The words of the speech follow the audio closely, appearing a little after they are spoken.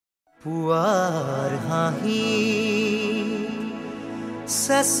পুৱাৰ হাঁহি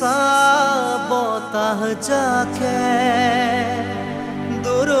চেঁচা বতাহ জাকে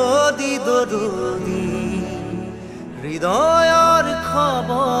দৰদি দৰদি হৃদয়ৰ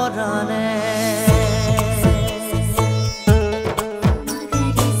খবৰ আনে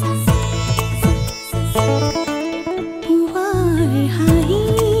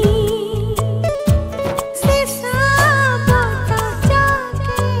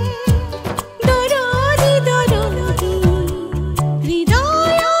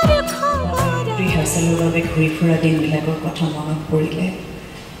ঘূৰি দিনবিলাকৰ কথা মনত পৰিলে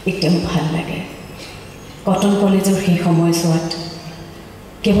এতিয়াও ভাল লাগে কটন কলেজৰ সেই সময়ছোৱাত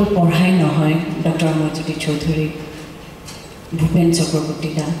কেৱল পঢ়াই নহয় ডক্টৰ মজুতি চৌধুৰী ভূপেন চক্ৰৱৰ্তী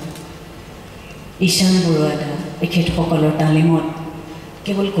দা ঈশান বৰুৱা দা এখেতসকলৰ তালিমত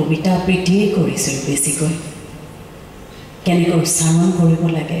কেৱল কবিতা আবৃত্তিয়েই কৰিছিলোঁ বেছিকৈ কেনেকৈ উচ্চাৰণ কৰিব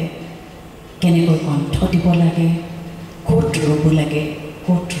লাগে কেনেকৈ কণ্ঠ দিব লাগে ক'ত ৰ'ব লাগে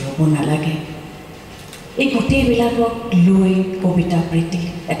ক'ত ৰ'ব নালাগে এই গোটেইবিলাকক লৈ কবিতা আবৃত্তি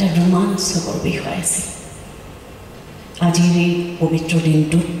এটা ৰোমাঞ্চকৰ বিষয় আছিল আজিৰ এই পবিত্ৰ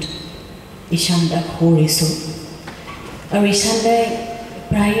দিনটোত ঈশান দাক সুৰিছোঁ আৰু ঈশান দাই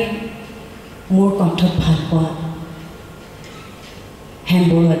প্ৰায়ে মোৰ কণ্ঠত ভাল পোৱা হেম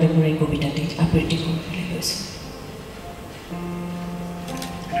বৰুৱাদেৱৰ এই কবিতাটি আবৃত্তি কৰিবলৈ লৈছোঁ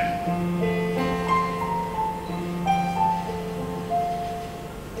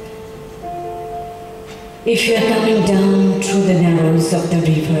If you are coming down through the narrows of the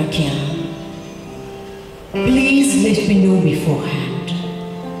river Kian, please let me know beforehand,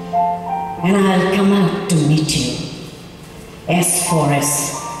 and I'll come out to meet you, as far as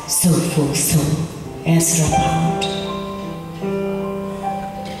soulful soul, as round.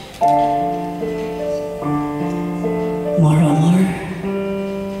 Moromor,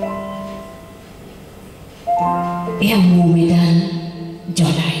 ya mumidal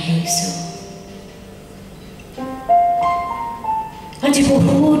jolai loisu. আজি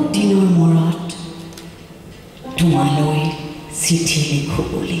বহুত দিনৰ মূৰত তোমালৈ চিঠি লিখোঁ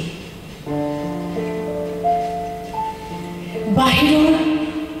বুলি বাহিৰৰ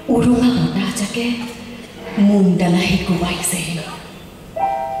উৰুঙা বতাহজাকে মোমডালাহি কোবাইছে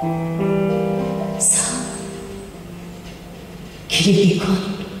খিৰিকীখন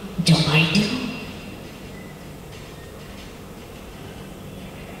জপাই দিওঁ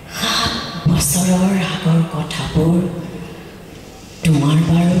 7 বছৰৰ আগৰ কথাবোৰ তোমাৰ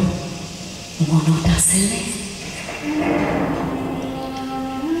বাৰু মনত আছেনে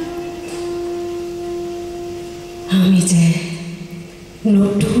আমি যে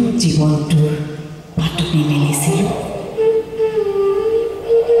নতুন জীৱনটোৰ পাতনি মেলিছিলোঁ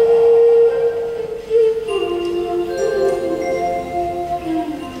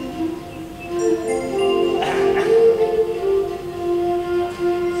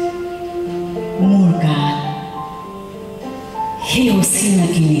সেই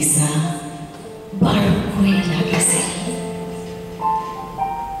অচিনাকি নিচা বাৰুকৈ লাগিছিল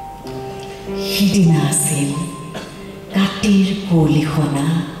সিদিনা আছিল কাতিৰ কলিখনা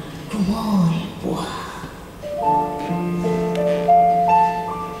কোমল পোৱা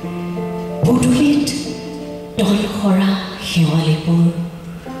পদূলিত তলসৰা শেৱালিবোৰ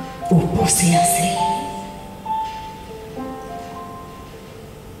উপচি আছিল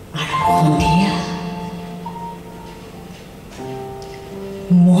আৰু সন্ধিয়া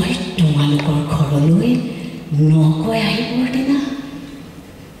মই তোমালোকৰ ঘৰলৈ নকৈ আহিবৰ দিনা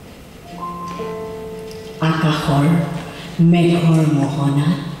আকাশৰ মেঘৰ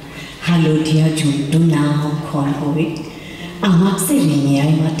মোহনাত হালধীয়া জোনটো নাওখন হৈ আমাক যে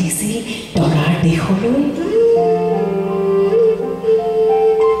ৰিঙিয়াই মাতিছিল তৰাৰ দেশলৈ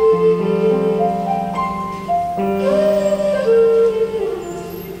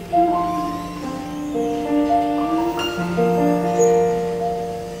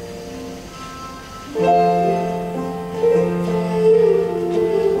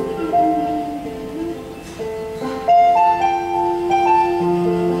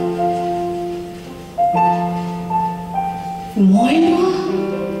মই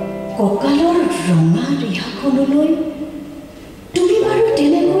কঁকালৰ ৰঙা ৰিহাখনলৈ তুমি বাৰু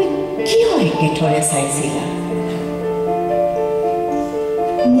তেনেকৈ কিয় একেথৰে চাইছিলা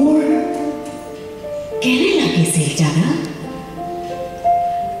মোৰ কেনে লাগিছিল জানা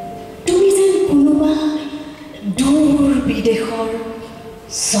তুমি যেন কোনোবা দূৰ বিদেশৰ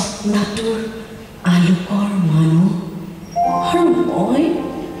স্বপ্নাটোৰ আলোকৰ মানুহ আৰু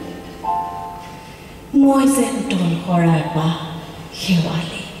মই যেন তলসৰা এপাহ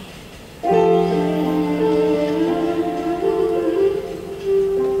শেৱালি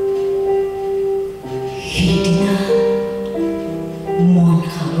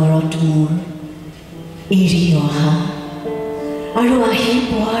এৰি অহা আৰু আহি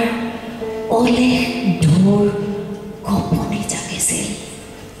পোৱাৰ অলেখ ঢৌৰ কঁপনি জাগিছিল।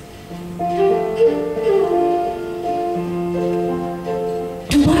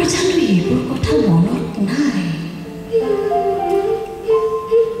 তোমাৰ জানো এইবোৰ কথা মনত নাই?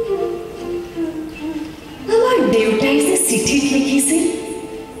 আমাৰ দেউতাই যে চিঠিত লিখিছিল,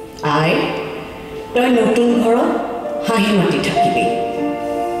 আই তই নতুন ঘৰত হাঁহি মাতি থাকিবি।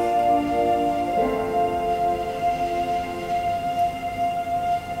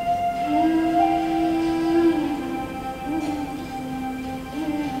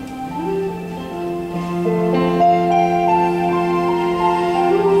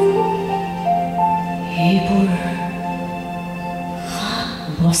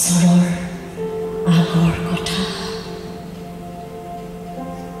 বছৰৰ আগৰ কথা।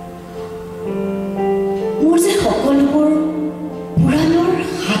 মোৰ যে সকলোবোৰ পুৰাণৰ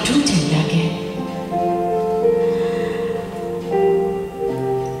সাধু যেন লাগে।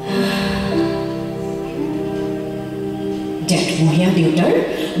 জেঠমহীয়া দেউতাৰ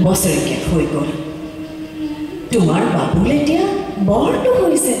বছৰেকীয়া হৈ গ'ল। তোমাৰ বাবুল এতিয়া বৰটো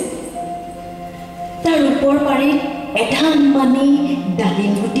হৈছে। তাৰ ওপৰ পাৰিত এধান মানি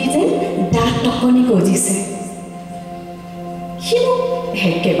ডালিম গুটি যেন দাঁত টকনি গজিছে। সি মোক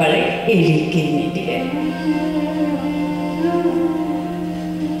একেবাৰে এৰি নিদিয়ে।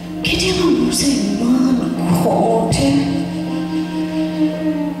 কেতিয়াবা মোৰ যে ইমান খং উঠে।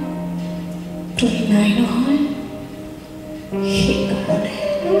 তুমি নাই নহয়, সেইকাৰণে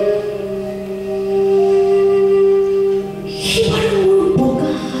সি বাৰু মোৰ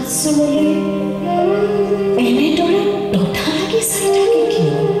বগা হাতচোৰলৈ এনেদৰে তথা লাগি চাই থাকে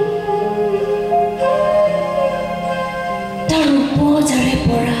কিয়? তাৰ উপজাৰে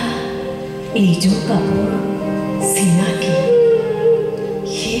পৰা এইযোৰ কাপোৰ চিনাকি,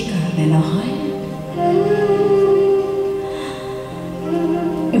 সেইকাৰণে নহয়।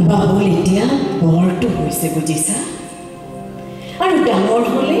 বাবুল এতিয়া বৰটো হৈছে বুজিছা, আৰু ডাঙৰ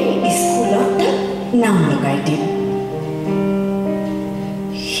হ'লে স্কুলত তাক নাম লগাই দিম।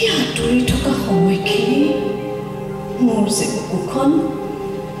 সি আঁতৰি থকা সময়খিনি মোৰ যে বুকুখন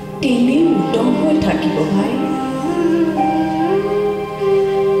তেনেই উদম হৈ থাকিব ভাই।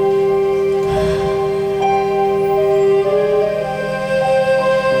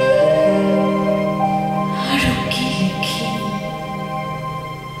 আৰু কি লিখিম?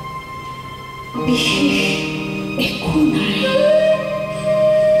 বিশেষ একো নাই।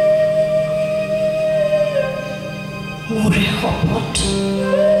 মোৰে শপত,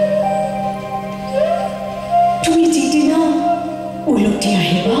 তুমি যিদিনা উলটি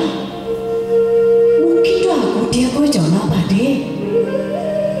আহিবা মোক কিন্তু আগতীয়াকৈ জনাবা দেই।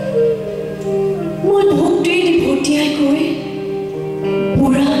 মই ভক্তি ভটিয়াই গৈ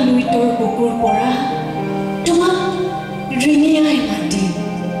বুঢ়া লুইতৰ বুকুৰ পৰা তোমাক ৰিঙিয়াই মাতিম।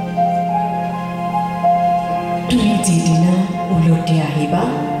 তুমি যিদিনা উলটি আহিবা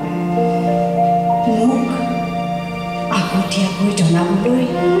মোক আগতীয়াকৈ জনাবলৈ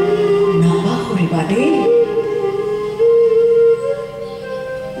নাপাহৰিবা দেই।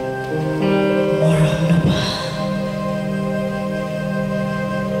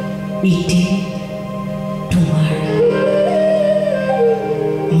 ইতি তোমাৰ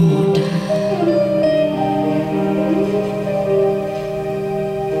মমতা।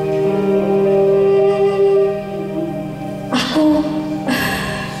 আকৌ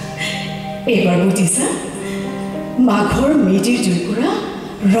এইবাৰ বুজিছা, মাঘৰ মেজিৰ জুইকুৰা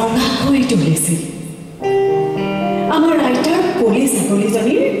ৰঙাকৈ জ্বলিছিল। আমাৰ আইতাৰ কলি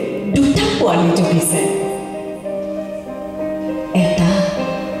ছাগলীজনীৰ দুটা পোৱালি জগিছে। এটা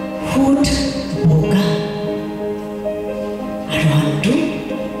ফুট বগা আৰু আনটো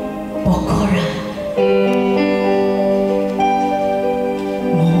পখৰা।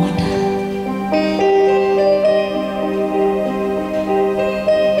 মমতা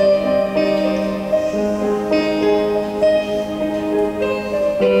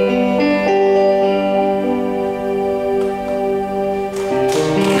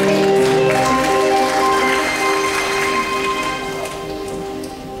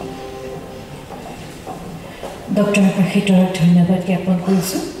ডক্টৰ আকাশীতৰক ধন্যবাদ জ্ঞাপন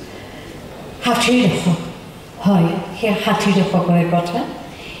কৰিছোঁ। ৬০ দশক, হয় সেয়া ৬০ দশকৰে কথা।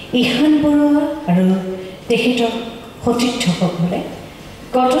 ইহান বৰুৱা আৰু তেখেতৰ সতীৰ্থসকলে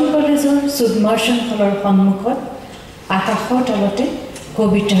কটন কলেজৰ সুদমাৰ্চন হলৰ সন্মুখত আকাশৰ তলতে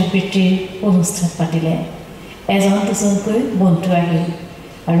কবিতা আবৃত্তিৰ অনুষ্ঠান পাতিলে। এজন দুজনকৈ বন্ধু আহিল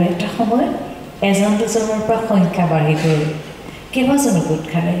আৰু এটা সময়ত এজন দুজনৰ পৰা সংখ্যা বাঢ়ি গ'ল। কেইবাজনো গোট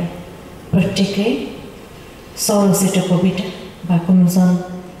খালে। প্ৰত্যেকেই স্বৰচিত কবিতা বা কোনোজন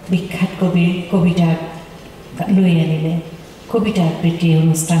বিখ্যাত কবিৰ কবিতা লৈ আনিলে কবিতা আবৃত্তি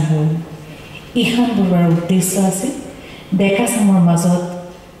অনুষ্ঠান হ'ল ইহান বৰুৱাৰ উদ্দেশ্য আছিল ডেকা চামৰ মাজত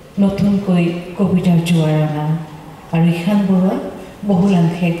নতুনকৈ কবিতাৰ জোৱাৰ অনা আৰু ইহান বৰুৱা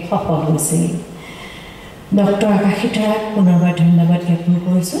বহুলাংশে সফল হৈছিল ডক্টৰ আকাশীতৰাক পুনৰবাৰ ধন্যবাদ জ্ঞাপন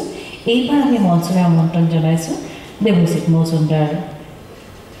কৰিছোঁ এইবাৰ আমি মঞ্চৰে আমন্ত্ৰণ জনাইছোঁ দেৱজিৎ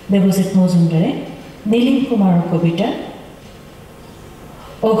মজুমদাৰে নীলিম কুমাৰৰ কবিতা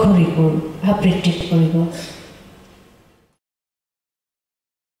অঘৰীপুৰ আবৃত্তি কৰিব